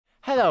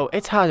Hello,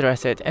 it's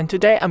HardReset, and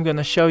today I'm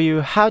gonna show you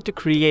how to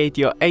create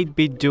your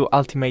 8BitDo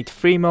Ultimate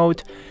Free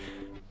Mode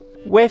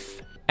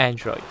with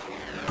Android.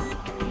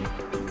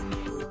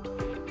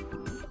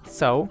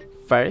 So,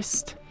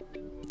 first,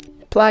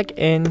 plug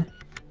in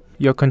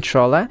your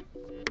controller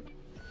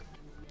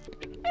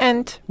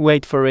and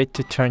wait for it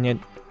to turn it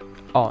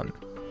on.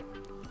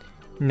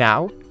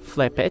 Now,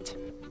 flip it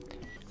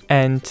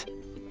and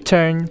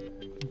turn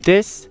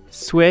this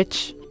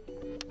switch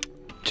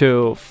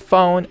to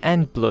phone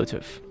and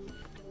Bluetooth.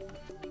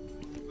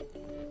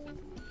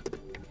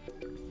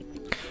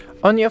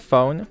 On your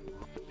phone,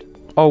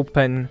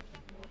 open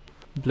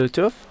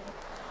Bluetooth,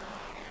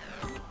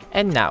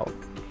 and now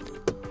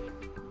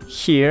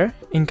here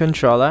in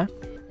controller,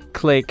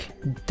 click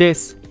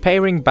this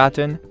pairing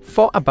button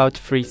for about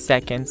 3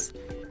 seconds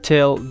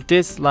till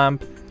this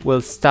lamp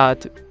will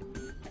start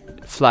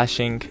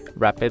flashing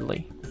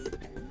rapidly.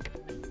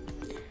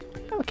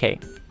 Okay.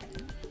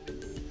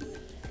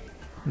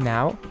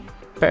 Now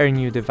pair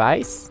new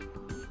device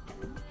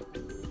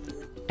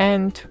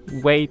and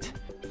wait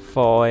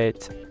for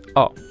it.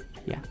 Oh,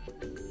 yeah.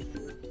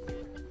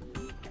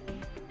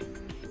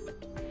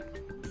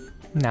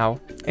 Now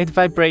it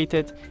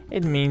vibrated,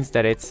 it means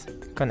that it's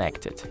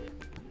connected.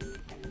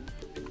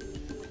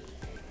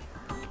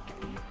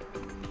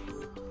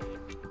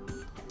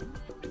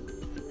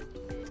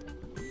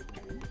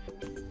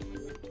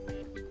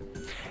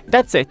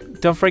 That's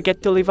it. Don't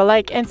forget to leave a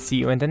like and see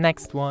you in the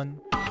next one.